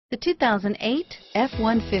The 2008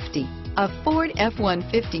 F-150. A Ford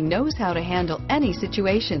F-150 knows how to handle any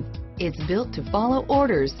situation. It's built to follow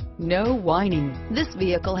orders, no whining. This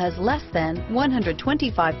vehicle has less than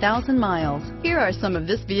 125,000 miles. Here are some of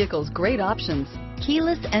this vehicle's great options: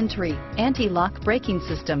 keyless entry, anti-lock braking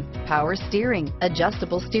system, power steering,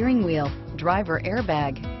 adjustable steering wheel, driver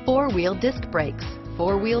airbag, four-wheel disc brakes,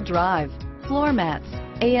 four-wheel drive, floor mats,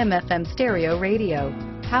 AM/FM stereo radio,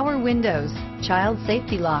 power windows, child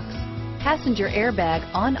safety locks, passenger airbag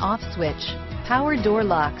on/off switch, power door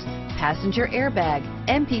locks, passenger airbag,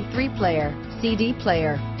 MP3 player, CD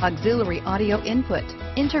player, auxiliary audio input,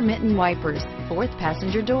 intermittent wipers, fourth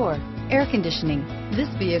passenger door, air conditioning. This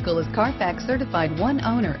vehicle is CarFax certified one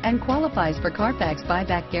owner and qualifies for CarFax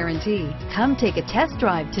buyback guarantee. Come take a test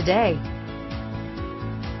drive today.